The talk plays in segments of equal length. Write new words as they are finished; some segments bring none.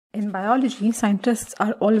In biology, scientists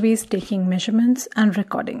are always taking measurements and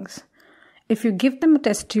recordings. If you give them a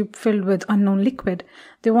test tube filled with unknown liquid,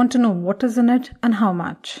 they want to know what is in it and how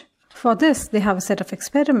much. For this, they have a set of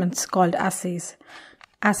experiments called assays.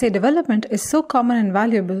 Assay development is so common and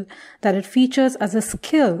valuable that it features as a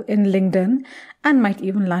skill in LinkedIn and might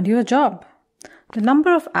even land you a job. The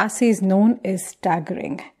number of assays known is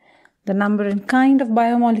staggering. The number and kind of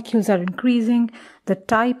biomolecules are increasing, the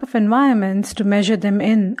type of environments to measure them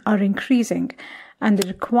in are increasing, and the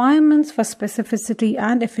requirements for specificity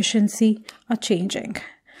and efficiency are changing.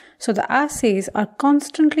 So the assays are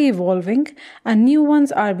constantly evolving and new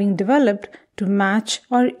ones are being developed to match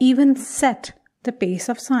or even set the pace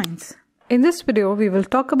of science. In this video, we will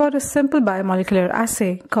talk about a simple biomolecular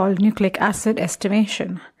assay called nucleic acid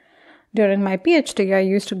estimation. During my PhD, I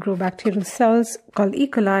used to grow bacterial cells called E.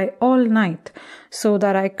 coli all night so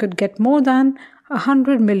that I could get more than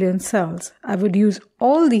 100 million cells. I would use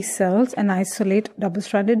all these cells and isolate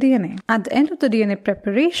double-stranded DNA. At the end of the DNA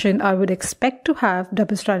preparation, I would expect to have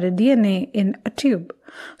double-stranded DNA in a tube.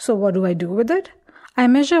 So what do I do with it? I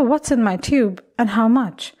measure what's in my tube and how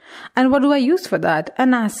much. And what do I use for that?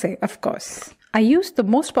 An assay, of course. I used the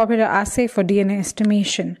most popular assay for DNA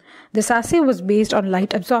estimation. This assay was based on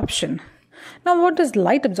light absorption. Now, what does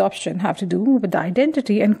light absorption have to do with the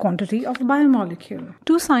identity and quantity of a biomolecule?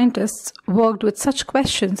 Two scientists worked with such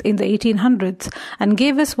questions in the 1800s and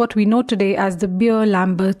gave us what we know today as the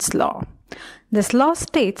Beer-Lambert's law. This law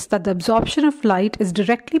states that the absorption of light is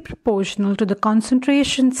directly proportional to the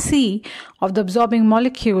concentration C of the absorbing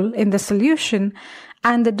molecule in the solution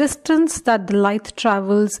and the distance that the light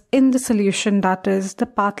travels in the solution, that is, the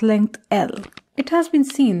path length L. It has been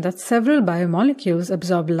seen that several biomolecules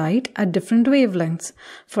absorb light at different wavelengths.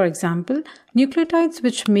 For example, nucleotides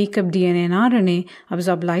which make up DNA and RNA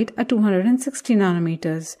absorb light at 260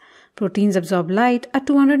 nanometers. Proteins absorb light at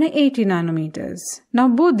 280 nanometers. Now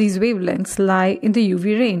both these wavelengths lie in the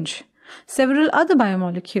UV range. Several other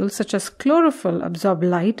biomolecules such as chlorophyll absorb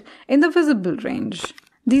light in the visible range.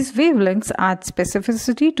 These wavelengths add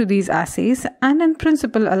specificity to these assays and in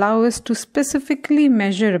principle allow us to specifically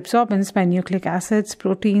measure absorbance by nucleic acids,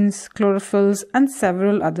 proteins, chlorophylls, and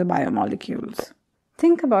several other biomolecules.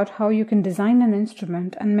 Think about how you can design an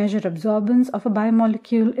instrument and measure absorbance of a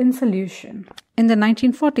biomolecule in solution. In the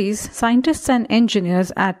 1940s, scientists and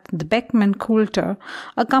engineers at the Beckman Coulter,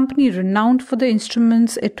 a company renowned for the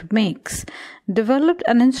instruments it makes, developed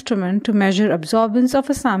an instrument to measure absorbance of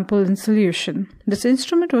a sample in solution. This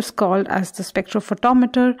instrument was called as the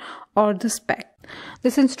spectrophotometer or the SPEC.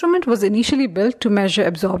 This instrument was initially built to measure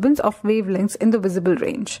absorbance of wavelengths in the visible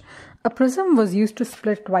range. A prism was used to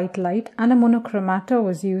split white light and a monochromator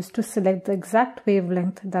was used to select the exact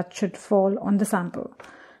wavelength that should fall on the sample.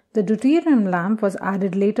 The deuterium lamp was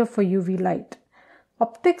added later for UV light.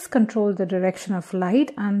 Optics control the direction of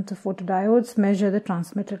light and the photodiodes measure the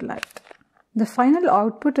transmitted light. The final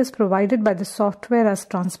output is provided by the software as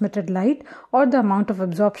transmitted light or the amount of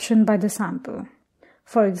absorption by the sample.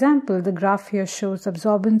 For example, the graph here shows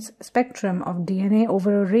absorbance spectrum of DNA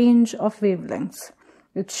over a range of wavelengths.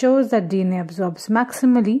 It shows that DNA absorbs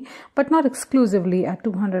maximally but not exclusively at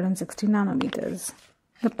 260 nanometers.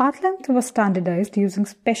 The path length was standardized using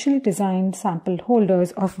specially designed sample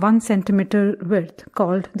holders of 1 centimeter width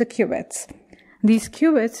called the cuvettes. These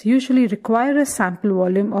cuvettes usually require a sample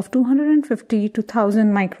volume of 250 to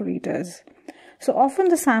 1000 microliters. So often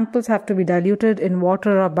the samples have to be diluted in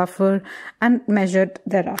water or buffer and measured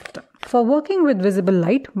thereafter. For working with visible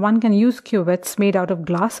light, one can use cuvettes made out of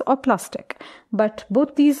glass or plastic, but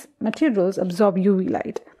both these materials absorb UV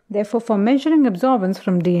light. Therefore, for measuring absorbance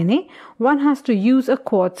from DNA, one has to use a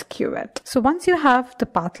quartz cuvette. So once you have the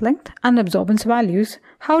path length and absorbance values,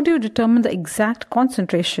 how do you determine the exact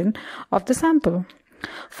concentration of the sample?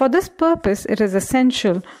 For this purpose, it is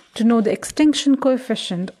essential to know the extinction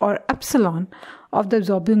coefficient or epsilon of the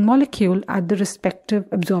absorbing molecule at the respective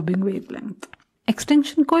absorbing wavelength.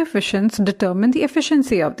 Extinction coefficients determine the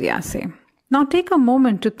efficiency of the assay. Now take a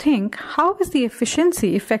moment to think, how is the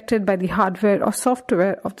efficiency affected by the hardware or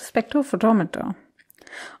software of the spectrophotometer?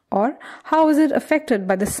 Or how is it affected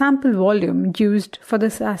by the sample volume used for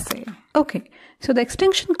this assay? Okay, so the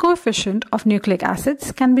extinction coefficient of nucleic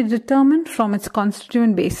acids can be determined from its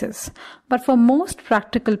constituent bases. But for most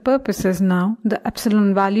practical purposes now, the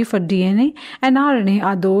epsilon value for DNA and RNA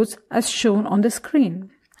are those as shown on the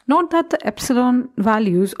screen. Note that the epsilon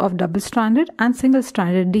values of double-stranded and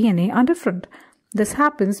single-stranded DNA are different. This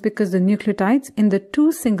happens because the nucleotides in the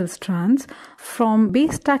two single strands form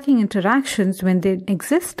base stacking interactions when they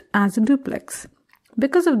exist as a duplex.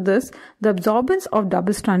 Because of this, the absorbance of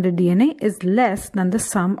double-stranded DNA is less than the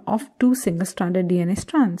sum of two single-stranded DNA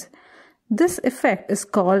strands. This effect is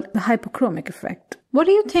called the hypochromic effect. What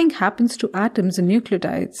do you think happens to atoms and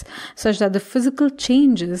nucleotides such that the physical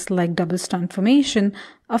changes like double-strand formation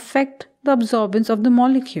affect the absorbance of the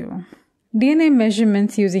molecule? DNA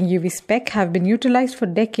measurements using UV spec have been utilized for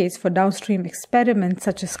decades for downstream experiments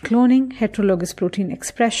such as cloning, heterologous protein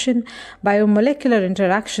expression, biomolecular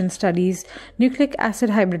interaction studies, nucleic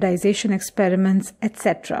acid hybridization experiments,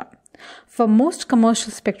 etc. For most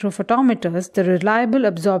commercial spectrophotometers, the reliable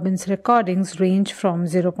absorbance recordings range from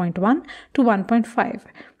 0.1 to 1.5.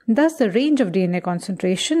 Thus, the range of DNA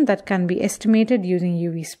concentration that can be estimated using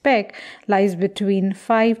UV spec lies between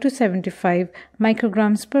 5 to 75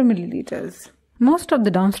 micrograms per milliliters. Most of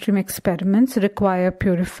the downstream experiments require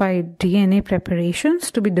purified DNA preparations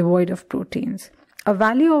to be devoid of proteins. A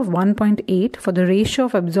value of 1.8 for the ratio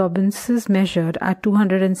of absorbances measured at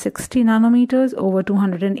 260 nanometers over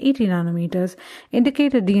 280 nanometers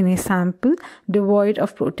indicate a DNA sample devoid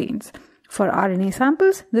of proteins. For RNA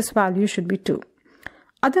samples, this value should be 2.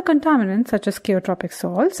 Other contaminants such as chaotropic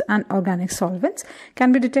salts and organic solvents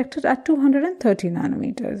can be detected at 230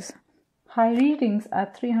 nanometers. High readings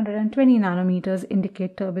at 320 nanometers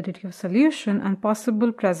indicate turbidity of solution and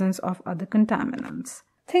possible presence of other contaminants.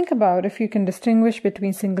 Think about if you can distinguish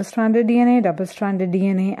between single-stranded DNA, double-stranded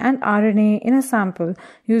DNA, and RNA in a sample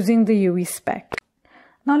using the UV spec.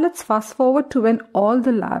 Now let's fast forward to when all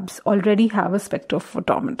the labs already have a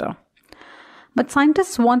spectrophotometer. But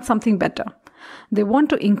scientists want something better. They want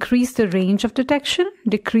to increase the range of detection,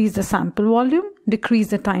 decrease the sample volume, decrease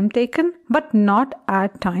the time taken, but not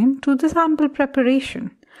add time to the sample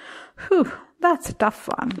preparation. Whew, that's a tough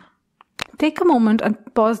one. Take a moment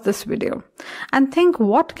and pause this video and think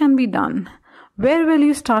what can be done. Where will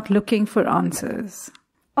you start looking for answers?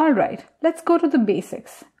 Alright, let's go to the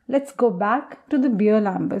basics. Let's go back to the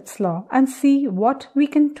Beer-Lambert's law and see what we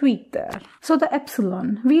can tweak there. So the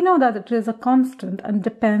epsilon, we know that it is a constant and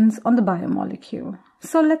depends on the biomolecule.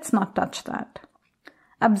 So let's not touch that.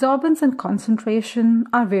 Absorbance and concentration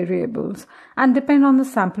are variables and depend on the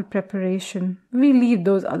sample preparation. We leave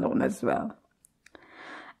those alone as well.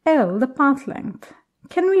 L, the path length.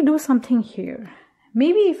 Can we do something here?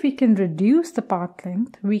 Maybe if we can reduce the path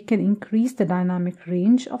length, we can increase the dynamic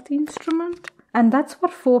range of the instrument. And that's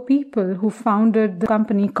what 4 people who founded the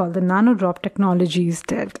company called the Nanodrop Technologies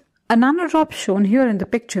did. A nanodrop shown here in the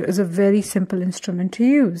picture is a very simple instrument to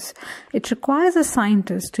use. It requires a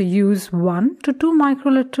scientist to use 1 to 2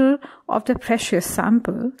 microliter of the precious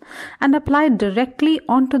sample and apply it directly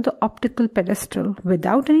onto the optical pedestal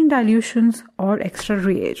without any dilutions or extra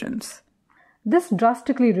reagents. This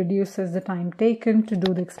drastically reduces the time taken to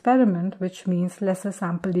do the experiment, which means lesser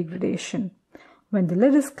sample degradation. When the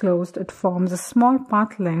lid is closed, it forms a small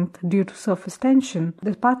path length due to surface tension.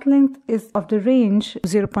 The path length is of the range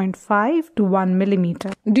 0.5 to 1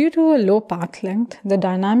 millimeter. Due to a low path length, the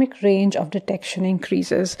dynamic range of detection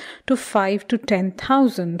increases to 5 to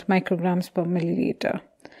 10,000 micrograms per milliliter.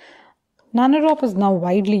 Nanodrop is now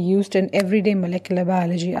widely used in everyday molecular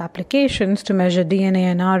biology applications to measure DNA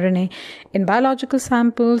and RNA in biological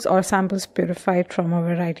samples or samples purified from a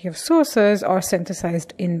variety of sources or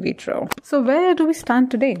synthesized in vitro. So where do we stand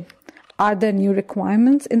today? Are there new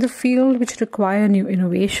requirements in the field which require new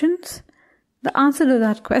innovations? The answer to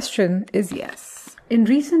that question is yes. In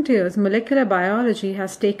recent years, molecular biology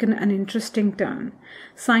has taken an interesting turn.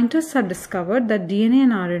 Scientists have discovered that DNA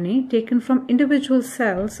and RNA taken from individual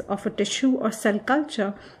cells of a tissue or cell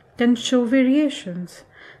culture can show variations.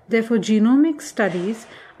 Therefore, genomic studies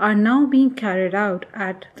are now being carried out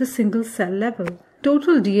at the single cell level.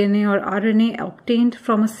 Total DNA or RNA obtained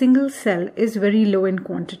from a single cell is very low in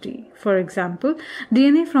quantity. For example,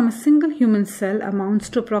 DNA from a single human cell amounts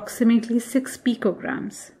to approximately 6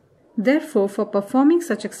 picograms. Therefore, for performing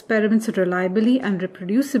such experiments reliably and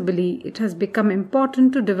reproducibly, it has become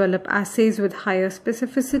important to develop assays with higher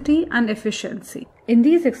specificity and efficiency. In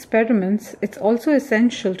these experiments, it's also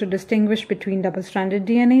essential to distinguish between double-stranded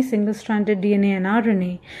DNA, single-stranded DNA and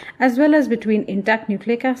RNA, as well as between intact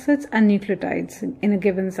nucleic acids and nucleotides in a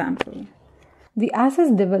given sample. The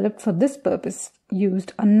assays developed for this purpose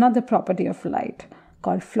used another property of light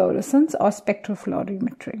called fluorescence or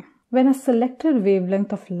spectropolarimetry. When a selected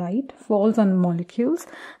wavelength of light falls on molecules,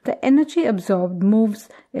 the energy absorbed moves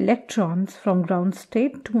electrons from ground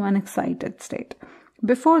state to an excited state.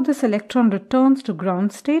 Before this electron returns to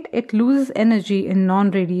ground state, it loses energy in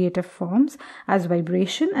non-radiative forms as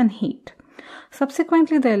vibration and heat.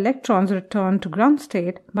 Subsequently, the electrons return to ground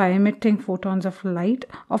state by emitting photons of light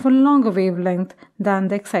of a longer wavelength than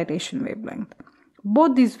the excitation wavelength.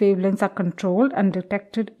 Both these wavelengths are controlled and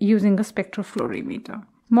detected using a spectrophlorimeter.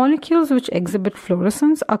 Molecules which exhibit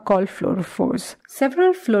fluorescence are called fluorophores.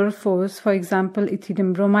 Several fluorophores, for example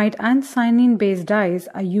ethidium bromide and cyanine-based dyes,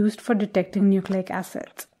 are used for detecting nucleic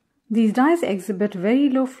acids. These dyes exhibit very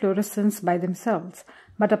low fluorescence by themselves,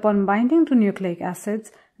 but upon binding to nucleic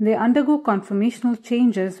acids, they undergo conformational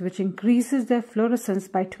changes which increases their fluorescence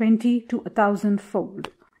by 20 to 1,000-fold.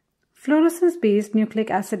 Fluorescence-based nucleic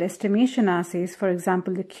acid estimation assays, for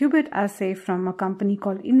example the qubit assay from a company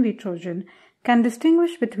called Invitrogen, can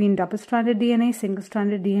distinguish between double-stranded DNA,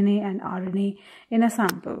 single-stranded DNA, and RNA in a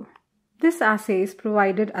sample. This assay is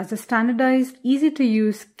provided as a standardized,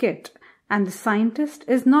 easy-to-use kit, and the scientist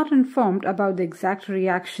is not informed about the exact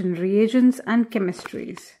reaction reagents and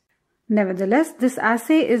chemistries. Nevertheless, this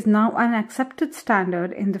assay is now an accepted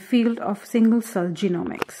standard in the field of single-cell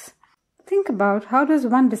genomics. Think about how does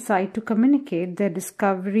one decide to communicate their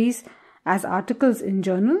discoveries as articles in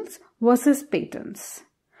journals versus patents.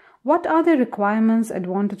 What are the requirements,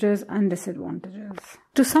 advantages, and disadvantages?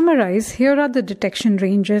 To summarize, here are the detection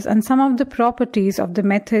ranges and some of the properties of the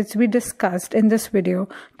methods we discussed in this video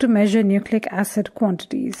to measure nucleic acid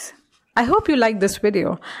quantities. I hope you liked this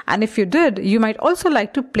video, and if you did, you might also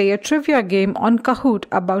like to play a trivia game on Kahoot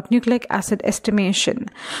about nucleic acid estimation.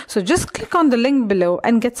 So just click on the link below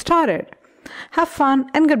and get started. Have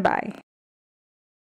fun and goodbye.